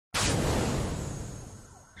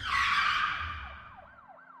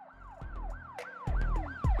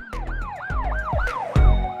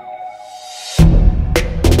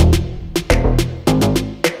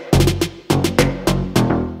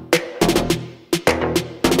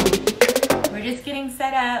getting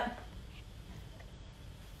set up.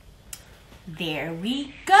 There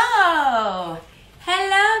we go.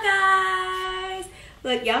 Hello, guys.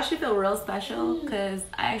 Look, y'all should feel real special because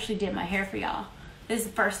I actually did my hair for y'all. This is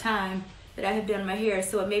the first time that I have done my hair,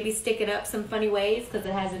 so it may be sticking up some funny ways because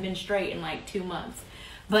it hasn't been straight in like 2 months.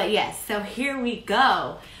 But yes, so here we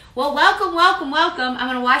go. Well, welcome, welcome, welcome. I'm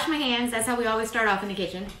gonna wash my hands. That's how we always start off in the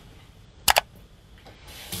kitchen.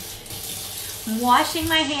 I'm washing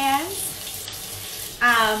my hands.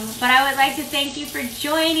 But I would like to thank you for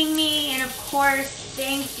joining me, and of course,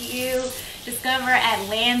 thank you, Discover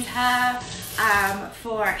Atlanta,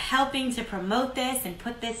 for helping to promote this and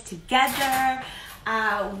put this together.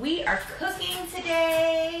 We are cooking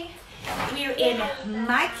today. We are in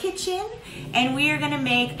my kitchen, and we are gonna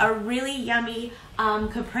make a really yummy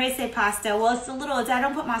caprese pasta. Well, I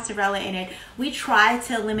don't put mozzarella in it. We try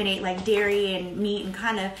to eliminate like dairy and meat and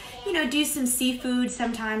kind of, do some seafood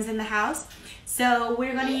sometimes in the house. So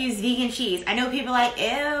we're gonna use vegan cheese. I know people are like,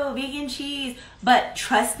 ew, vegan cheese, but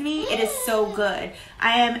trust me, it is so good.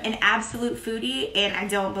 I am an absolute foodie, and I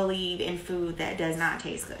don't believe in food that does not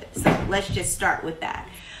taste good. So let's just start with that.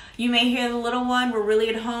 You may hear the little one. We're really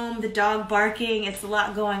at home. The dog barking. It's a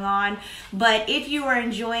lot going on. But if you are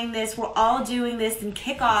enjoying this, we're all doing this and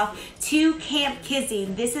kick off to Camp Kizzy.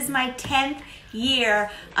 This is my 10th year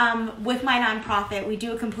with my nonprofit. We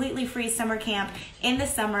do a completely free summer camp in the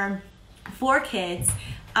summer for kids.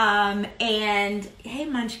 And hey,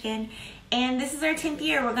 Munchkin. And this is our 10th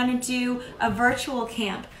year. We're going to do a virtual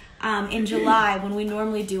camp in July when we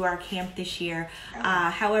normally do our camp this year.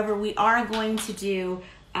 However, we are going to do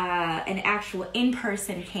an actual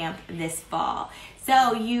in-person camp this fall.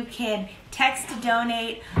 So you can text to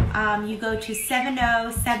donate. You go to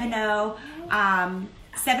 7070.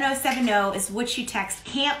 7070 is what you text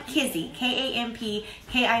Camp Kizzy,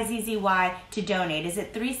 KAMPKIZZY to donate. Is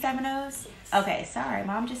it 3 70s? Okay, sorry,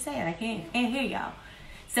 Mom just saying. I can't hear y'all.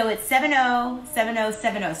 So it's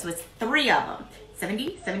 707070. So it's 3 of them.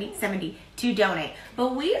 70, 70, 70 to donate.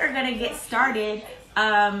 But we are gonna get started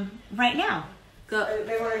right now. Go.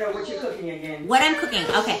 They want to know what you're cooking again. What I'm cooking.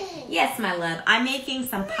 Okay. Yes, my love. I'm making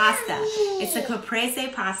some pasta. It's a caprese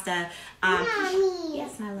pasta.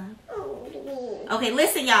 Yes, my love. Okay,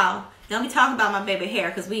 listen, y'all. Don't be talking about my baby hair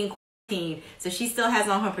because we in quarantine. So she still has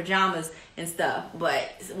on her pajamas and stuff.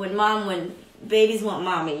 But when babies want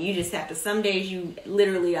mommy, you just have to. Some days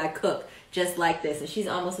I cook just like this. And she's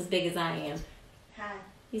almost as big as I am. Hi.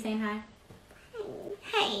 You saying hi?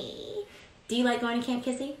 Hi. Do you like going to Camp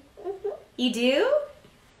Kizzy? You do?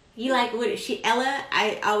 You like what? Ella,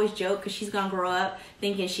 I always joke because she's going to grow up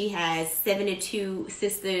thinking she has 72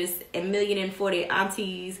 sisters, 1,040,000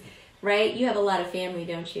 aunties, right? You have a lot of family,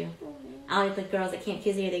 don't you? All the girls at Camp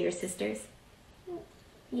Kizzy, are they your sisters?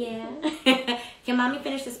 Yeah. Can mommy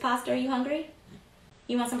finish this pasta? Are you hungry?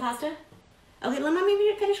 You want some pasta? Okay, let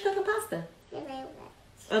mommy finish cooking pasta.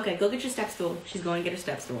 Okay, go get your step stool. She's going to get her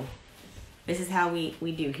step stool. This is how we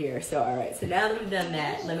do here. So, all right. So now that we've done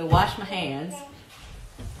that, let me wash my hands.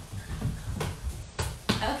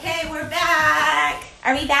 Okay, we're back.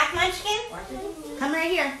 Are we back, Munchkin? Come right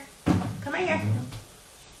here. Come right here.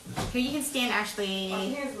 Here, you can stand,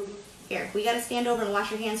 actually. Here, we got to stand over and wash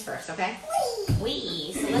your hands first, okay?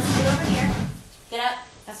 Wee. So let's get over here. Get up.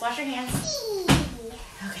 Let's wash your hands.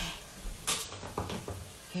 Okay.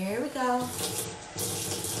 Here we go.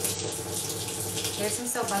 Here's some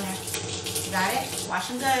soap on there. You got it? Wash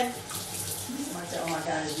them good. Oh my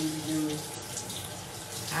God, it's easy doing.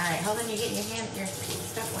 All right, hold on. You're getting your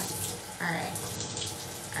stuff wet. All right.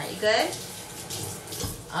 All right, you good?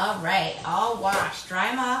 All right, all washed.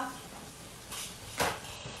 Dry them off.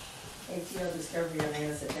 ATL Discovery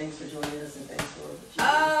Atlanta said thanks for joining us and thanks for.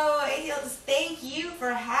 Oh, ATL, thank you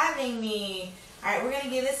for having me. All right, we're gonna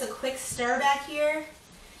give this a quick stir back here.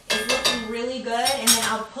 It's looking really good, and then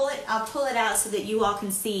I'll pull it out so that you all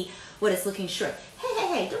can see what it's looking short.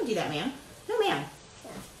 Hey, don't do that, ma'am. No, ma'am.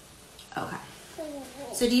 Okay.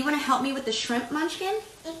 So do you want to help me with the shrimp, Munchkin?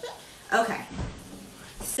 Okay.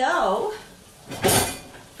 So,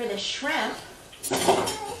 for the shrimp,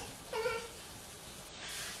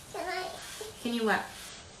 can you what?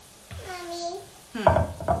 Mommy,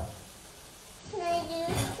 can I do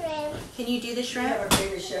shrimp? Can you do the Do you shrimp? have a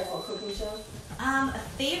favorite chef or cooking show? A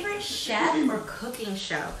favorite chef or cooking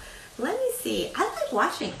show? Let me see. I like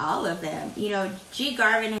watching all of them. G.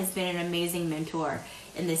 Garvin has been an amazing mentor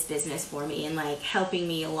in this business for me and like helping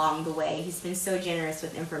me along the way. He's been so generous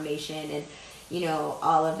with information and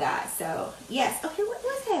all of that. So yes. Okay,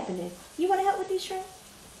 what's happening? You want to help with these shrimp?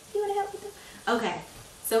 You want to help with them? Okay.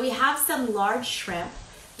 So we have some large shrimp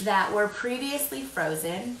that were previously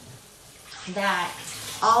frozen that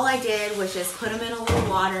all I did was just put them in a little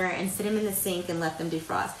water and sit them in the sink and let them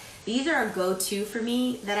defrost. These are a go-to for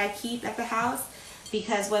me that I keep at the house,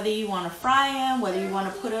 because whether you want to fry them, whether you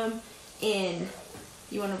want to put them in,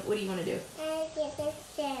 what do you want to do? I get the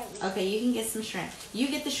shrimp. Okay, you can get some shrimp. You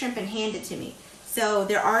get the shrimp and hand it to me. So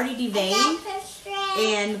they're already deveined, I got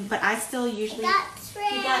shrimp. but I still usually. I got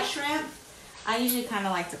shrimp. You got shrimp? I usually kind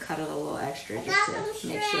of like to cut it a little extra just to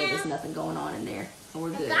make sure there's nothing going on in there. And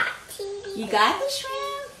we're good. You got the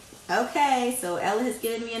shrimp? Okay, so Ella has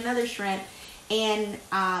given me another shrimp. And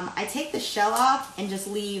I take the shell off and just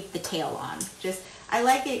leave the tail on. I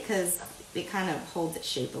like it because it kind of holds its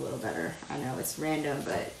shape a little better. I know it's random,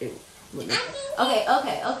 but it would look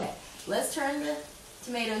okay. Let's turn the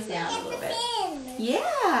tomatoes down a little bit.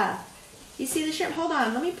 Yeah. You see the shrimp? Hold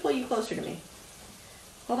on. Let me pull you closer to me.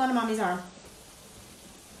 Hold on to Mommy's arm.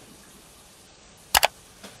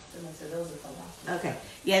 Okay.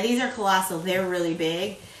 Yeah, these are colossal. They're really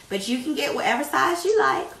big. But you can get whatever size you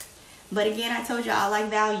like. But again, I told you I like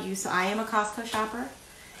value, so I am a Costco shopper.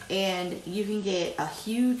 And you can get a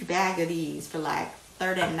huge bag of these for like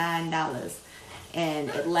 $39. And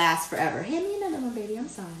it lasts forever. Hand me another one, baby. I'm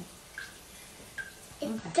sorry.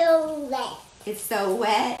 It's so wet. It's so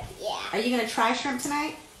wet? Yeah. Are you going to try shrimp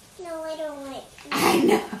tonight? No, I don't like it. I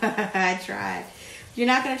know. I tried. You're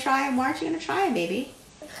not going to try them? Why aren't you going to try them, baby?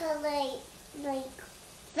 Because I like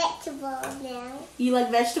vegetables now. You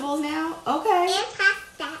like vegetables now? Okay. And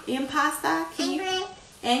pasta. And pasta? And grits.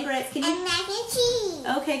 And grits. Can you? And mac and cheese.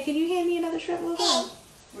 Okay, can you hand me another shrimp? Okay.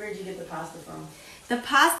 Where did you get the pasta from? The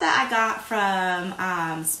pasta I got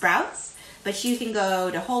from Sprouts, but you can go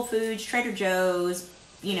to Whole Foods, Trader Joe's,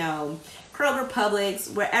 Kroger,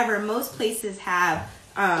 Publix, wherever. Most places have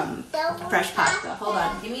fresh pasta. Hold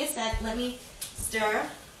on, give me a sec. Let me stir.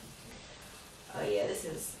 Oh yeah, this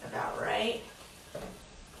is about right.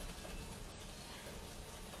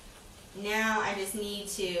 Now I just need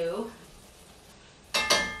to,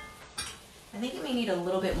 I think it may need a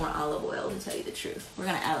little bit more olive oil, to tell you the truth. We're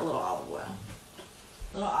going to add a little olive oil.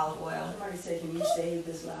 Somebody said, can you save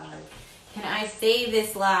this live? Can I save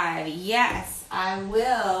this live? Yes, I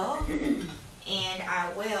will. And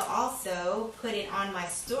I will also put it on my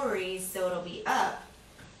stories so it'll be up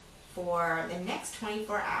for the next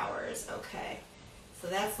 24 hours. Okay, so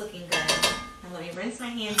that's looking good. Now let me rinse my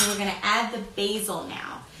hands, and we're going to add the basil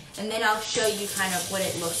now. And then I'll show you kind of what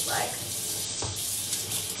it looks like.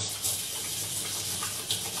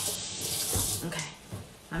 Okay,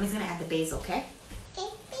 Mommy's going to add the basil, okay?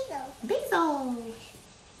 Basil.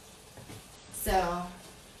 So,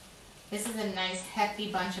 this is a nice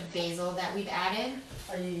hefty bunch of basil that we've added.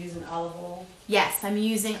 Are you using olive oil? Yes, I'm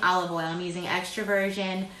using olive oil. I'm using extra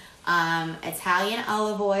virgin Italian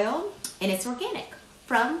olive oil, and it's organic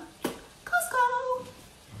from Costco.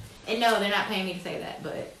 And no, they're not paying me to say that,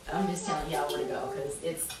 but I'm just telling y'all where to go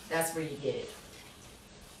because that's where you get it.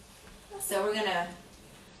 So we're gonna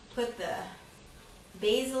put the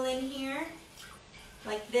basil in here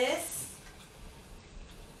like this,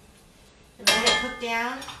 and let it cook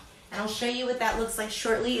down. And I'll show you what that looks like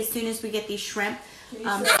shortly as soon as we get these shrimp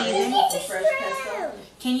seasoned.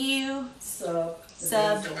 Can you sub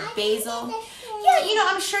basil? Yeah,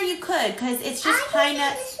 I'm sure you could because it's just pine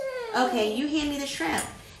nuts. Okay, you hand me the shrimp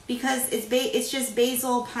because it's just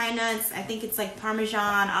basil, pine nuts. I think it's like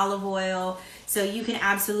Parmesan, olive oil. So you can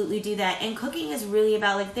absolutely do that. And cooking is really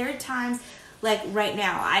about, like, there are times, like right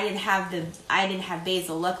now, I didn't have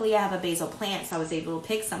basil. Luckily, I have a basil plant, so I was able to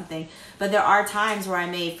pick something. But there are times where I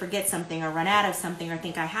may forget something or run out of something or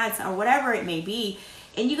think I had some, or whatever it may be.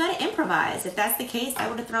 And you got to improvise. If that's the case, I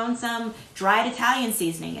would have thrown some dried Italian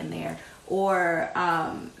seasoning in there. Or, there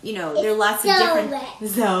are lots of different...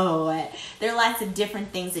 There are lots of different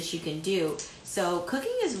things that you can do. So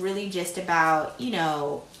cooking is really just about,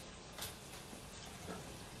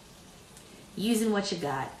 using what you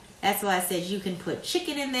got. That's why I said you can put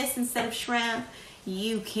chicken in this instead of shrimp.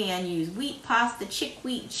 You can use wheat pasta,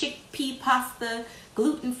 chickpea pasta,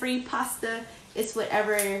 gluten-free pasta. It's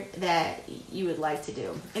whatever that you would like to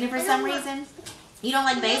do. And if for some reason you don't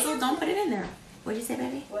like basil, don't put it in there. What'd you say,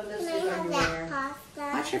 baby? What lipstick are you wearing?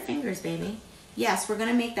 Watch your fingers, baby. Yes, we're going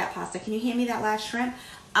to make that pasta. Can you hand me that last shrimp?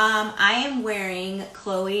 I am wearing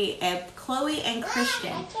Chloe and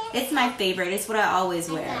Christian. It's my favorite. It's what I always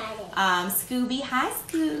wear. Scooby, hi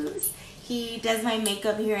Scoobs. He does my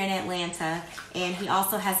makeup here in Atlanta, and he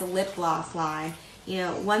also has a lip gloss line.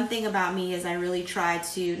 One thing about me is I really I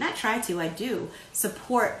do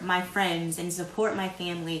support my friends and support my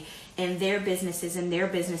family and their businesses and their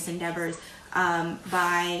business endeavors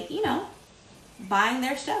by, buying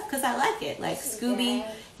their stuff because I like it. Like Scooby,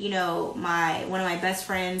 you know, one of my best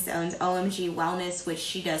friends owns OMG Wellness, which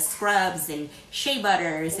she does scrubs and shea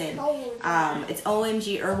butters, and it's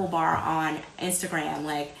OMG Herbal Bar on Instagram.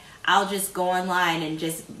 Like, I'll just go online and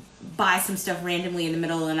just buy some stuff randomly in the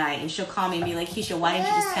middle of the night, and she'll call me and be like, Keshia, why didn't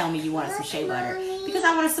you just tell me you wanted some shea butter? Because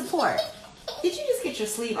I want to support. Did you just get your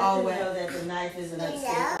sleeve all wet? I know that the knife isn't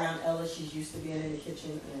upstairs around Ella. She's used to being in the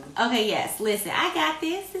kitchen. Okay, yes. Listen, I got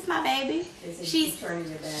this. This is my baby.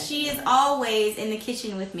 She is always in the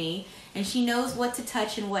kitchen with me, and she knows what to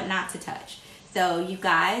touch and what not to touch. So you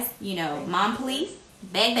guys, you know, mom police,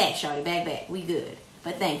 bag back, shawty, bag back. We good.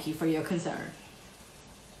 But thank you for your concern.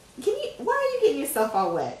 Why are you getting yourself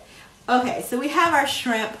all wet? Okay, so we have our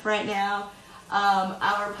shrimp right now.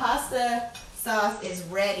 Our pasta sauce is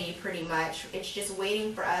ready pretty much. It's just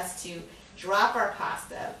waiting for us to drop our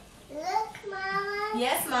pasta. Look, Mama.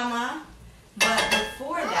 Yes, Mama. But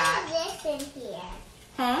before that... What's this in here?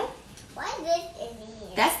 Huh? What's this in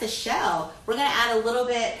here? That's the shell. We're going to add a little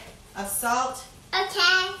bit of salt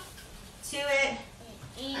Okay. to it.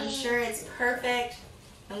 I'm sure it's perfect.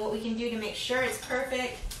 And what we can do to make sure it's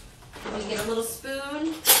perfect, we're going to get a little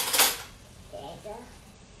spoon. There you go.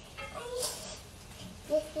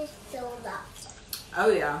 This is so loud. Oh,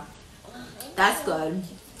 yeah. That's good.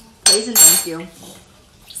 Please and thank you.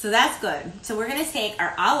 So that's good. So we're going to take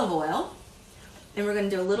our olive oil, and we're going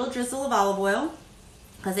to do a little drizzle of olive oil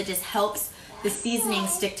because it just helps the seasoning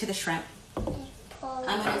stick to the shrimp.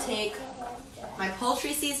 I'm going to take my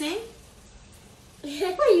poultry seasoning.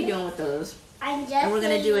 What are you doing with those? And we're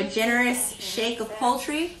going to do a generous shake of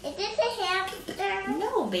poultry. Is this a hamster?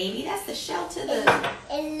 No, baby. That's the shell to the...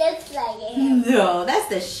 It looks like a hamster. No, that's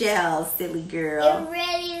the shell, silly girl. It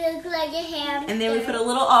really looks like a hamster. And then we put a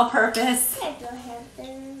little all-purpose. There's a hamster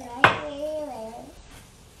right here.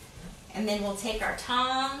 And then we'll take our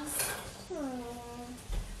tongs.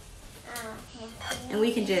 And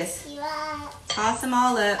we can just toss them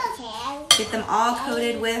all up. Get them all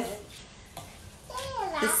coated with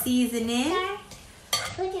the seasoning.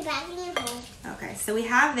 Put it back in your hole. Okay, so we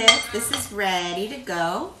have this. This is ready to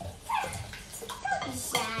go. Don't be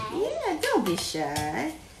shy. Yeah, don't be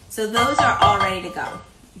shy. So those are all ready to go.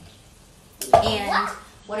 And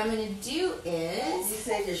what I'm going to do You is...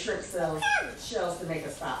 save your shrimp shells to make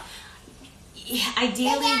a stop.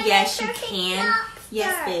 Ideally, yes, you can.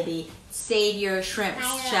 Yes, baby. Save your shrimp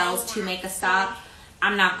shells to make a stock.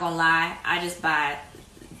 I'm not going to lie. I just buy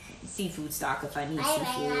seafood stock if I need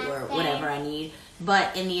seafood or whatever I need.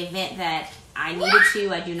 But in the event that I needed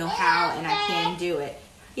to, I do know how and I can do it.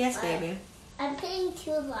 Yes, baby. I'm putting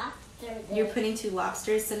 2 lobsters in. You're putting 2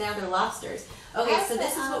 lobsters, so now they're lobsters. Okay, so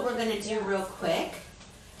this is what we're going to do real quick.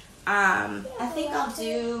 I think I'll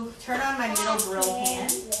turn on my middle grill pan.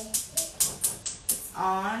 It's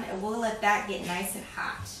on, and we'll let that get nice and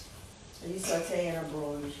hot. Are you sauteing or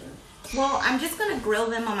broiling shrimp? Well, I'm just going to grill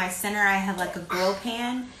them on my center. I have like a grill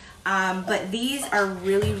pan. But these are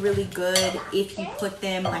really, really good if you put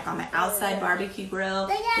them like on the outside barbecue grill.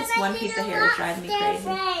 This one piece of hair is driving me crazy.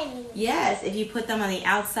 Yes, if you put them on the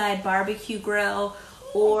outside barbecue grill,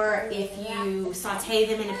 or if you saute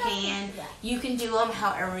them in a pan, you can do them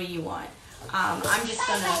however you want. I'm just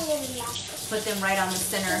going to put them right on the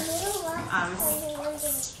center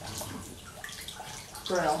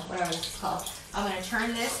grill, whatever it's called. I'm going to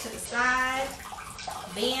turn this to the side.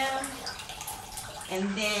 Bam.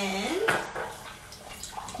 And then,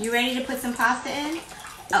 you ready to put some pasta in?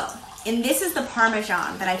 Oh, and this is the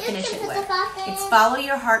Parmesan that I finish it with. It's Follow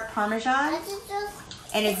Your Heart Parmesan,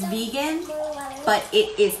 and it's vegan, but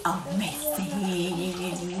it is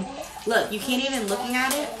amazing. Look, you can't even looking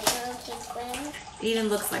at it. It even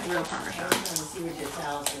looks like real Parmesan. I'm trying to see what your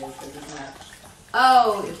towel says, because it's not.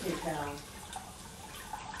 Oh, It's your towel.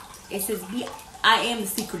 it says, I am the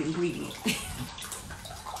secret ingredient.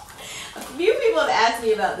 A few people have asked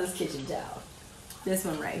me about this kitchen towel. This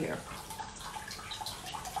one right here.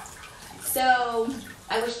 So,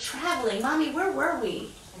 I was traveling. Mommy, where were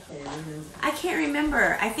we? I can't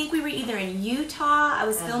remember. I think we were either in Utah. I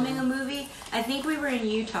was filming a movie. I think we were in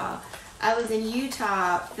Utah. I was in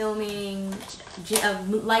Utah filming a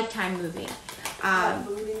Lifetime movie.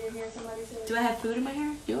 Food in your hair, somebody said? Do I have food in my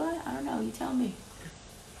hair? Do I? I don't know. You tell me.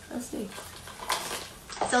 Let's see.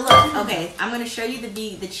 So look, okay, I'm going to show you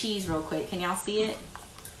the cheese real quick. Can y'all see it?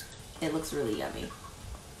 It looks really yummy.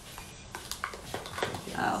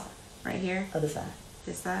 Oh, right here? Other side.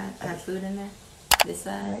 This side? I have food in there? This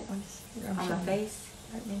side? Right, on my face?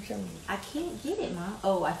 Right, I'm showing you. I can't get it, Mom.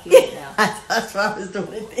 Oh, I feel it now. That's why I was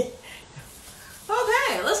doing it.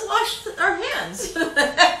 Okay, let's wash our hands.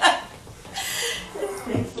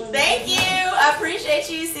 Thank you. I appreciate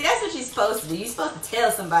you. See, that's what you're supposed to do. You're supposed to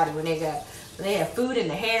tell somebody when they got They have food in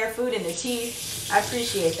their hair, food in their teeth. I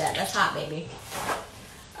appreciate that. That's hot, baby.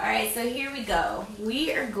 All right, so here we go.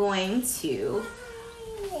 We are going to,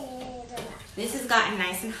 this has gotten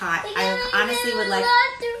nice and hot. I honestly would like,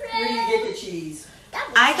 Where do you get the cheese?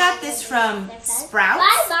 I got this from Sprouts.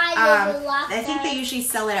 I think they usually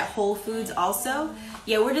sell it at Whole Foods also.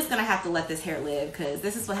 Yeah, we're just gonna have to let this hair live because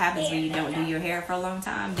this is what happens when you don't do your hair for a long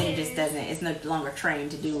time. Then it just doesn't, it's no longer trained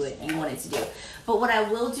to do what you want it to do. But what I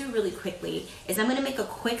will do really quickly is I'm gonna make a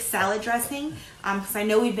quick salad dressing because I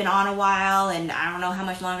know we've been on a while and I don't know how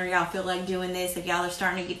much longer y'all feel like doing this. If y'all are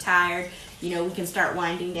starting to get tired, you know, we can start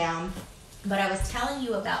winding down. But I was telling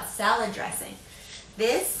you about salad dressing.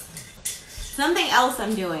 This, something else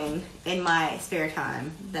I'm doing in my spare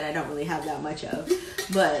time that I don't really have that much of,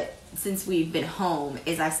 but since we've been home,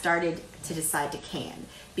 is I started to decide to can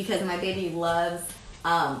because my baby loves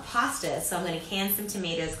pasta, so I'm going to can some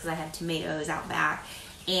tomatoes because I have tomatoes out back.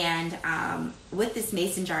 And with this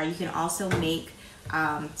mason jar, you can also make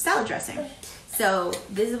salad dressing. So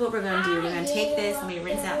this is what we're going to do. We're going to take this. Let me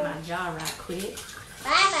rinse out my jar right quick.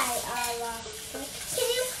 Bye-bye,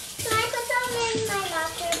 Can I put some in my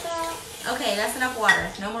locker bag? Okay, that's enough water.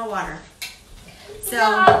 No more water. So,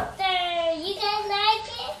 Doctor, you guys like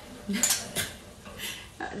it?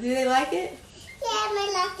 do they like it? Yeah,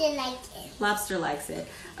 my lobster likes it. Lobster likes it.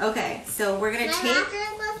 Okay, so we're going to My take lobster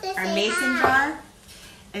wants to our say mason hi. jar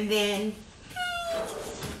and then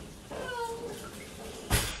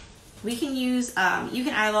we can use, you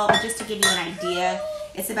can eyeball, but just to give you an idea,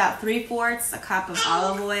 it's about 3/4 a cup of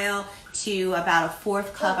olive oil to about a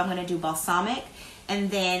 1/4 cup. I'm going to do balsamic. And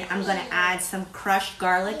then I'm going to add some crushed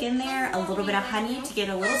garlic in there, a little bit of honey to get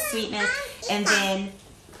a little sweetness. And then,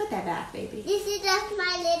 put that back, baby. This is just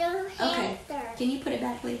my little Okay. hamster. Can you put it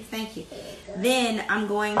back, please? Thank you. Then I'm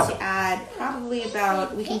going to add probably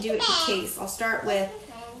about, we can do it to taste. I'll start with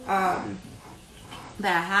about a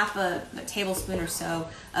half a tablespoon or so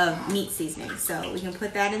of meat seasoning. So we can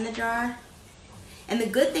put that in the jar. And the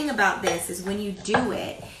good thing about this is when you do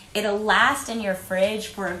it, it'll last in your fridge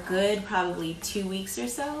for a good probably 2 weeks or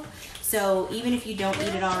so. So even if you don't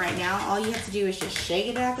eat it all right now, all you have to do is just shake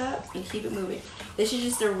it back up and keep it moving. This is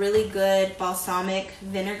just a really good balsamic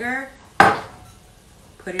vinegar.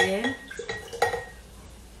 Put it in.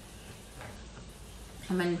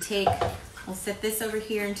 I'm going to take, we'll set this over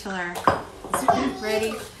here until our, it's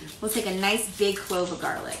ready. We'll take a nice big clove of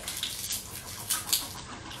garlic.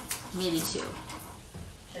 Maybe 2.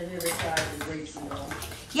 Have you ever tried the grapeseed oil?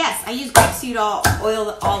 Yes, I use grapeseed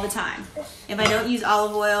oil all the time. If I don't use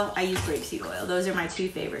olive oil, I use grapeseed oil. Those are my 2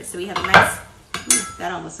 favorites. So we have a nice,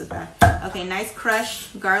 that almost was bad. Okay, nice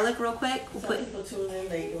crushed garlic real quick. We'll Some people tune in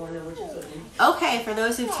late, you want to know what you're cooking. Okay, for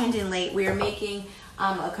those who tuned in late, we are making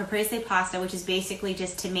a caprese pasta, which is basically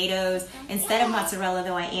just tomatoes. Instead of mozzarella,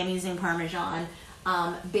 though I am using Parmesan,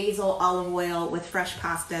 basil, olive oil with fresh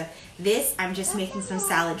pasta. This, I'm just making some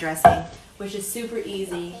salad dressing, which is super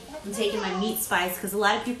easy. I'm taking my meat spice because a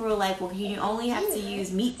lot of people are like, well, you only have to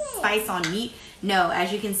use meat spice on meat. No,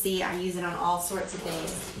 as you can see, I use it on all sorts of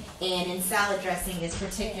things. And in salad dressing is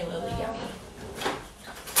particularly yummy.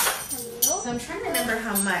 So I'm trying to remember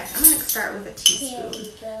how much. I'm going to start with a teaspoon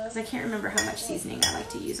because I can't remember how much seasoning I like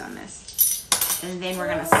to use on this. And then we're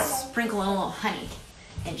going to sprinkle in a little honey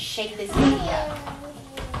and shake this baby up.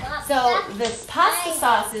 So this pasta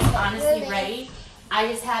sauce is honestly ready. I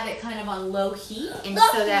just have it kind of on low heat, and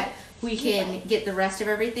so that we can get the rest of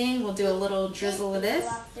everything, we'll do a little drizzle of this.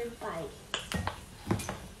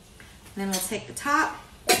 Then we'll take the top,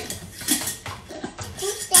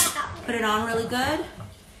 put it on really good.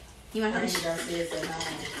 You want to have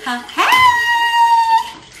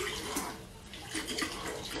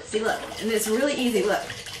See, look, and it's really easy. Look.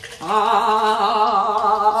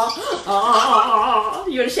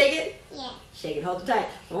 You want to shake it? Yeah. Shake it, hold it tight.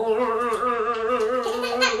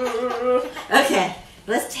 Okay,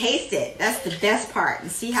 let's taste it. That's the best part,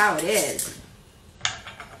 and see how it is.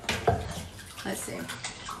 Let's see.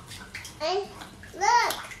 And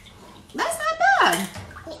look. That's not bad.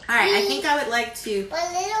 All right, I think I would like to A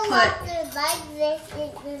little put lobster like this.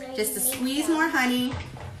 just a squeeze more honey.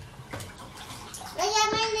 Look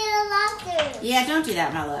at my little lobster. Yeah, don't do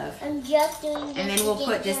that, my love. I'm just doing this. And then we'll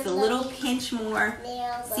put just a little pinch more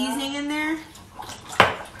seasoning in there.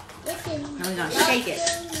 And we're gonna shake it.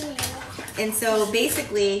 And so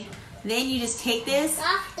basically, then you just take this,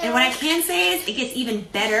 and what I can say is it gets even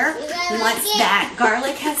better once that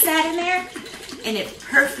garlic has sat in there, and it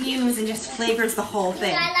perfumes and just flavors the whole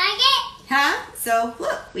thing. I like it. Huh? So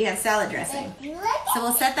look, we have salad dressing. So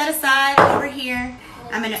we'll set that aside over here.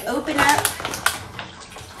 I'm gonna open up.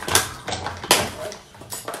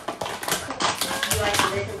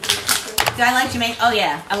 Do I like Jamaican? Oh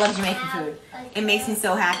yeah, I love Jamaican food. It makes me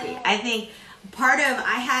so happy. I think part of,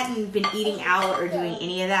 I hadn't been eating out or doing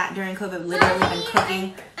any of that during COVID. Literally been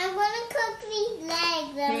cooking. I'm gonna cook these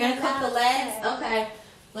legs. You're gonna cook the legs? Okay.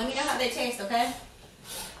 Let me know how they taste, okay?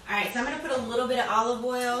 Alright, so I'm gonna put a little bit of olive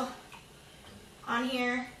oil on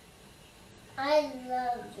here. I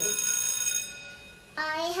love it.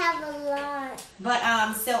 I have a lot.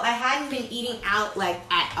 But so I hadn't been eating out like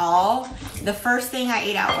at all. The first thing I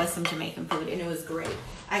ate out was some Jamaican food, and it was great.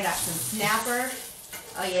 I got some snapper.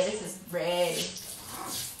 Oh yeah, this is ready.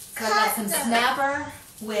 So I got some snapper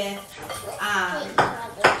with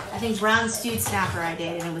I think brown stewed snapper I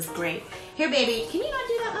did, and it was great. Here, baby, can you not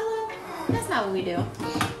do that, my love? That's not what we do.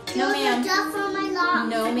 No, ma'am.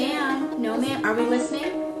 No, ma'am. No, ma'am. Are we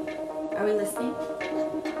listening? Are we listening?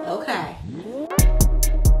 Okay.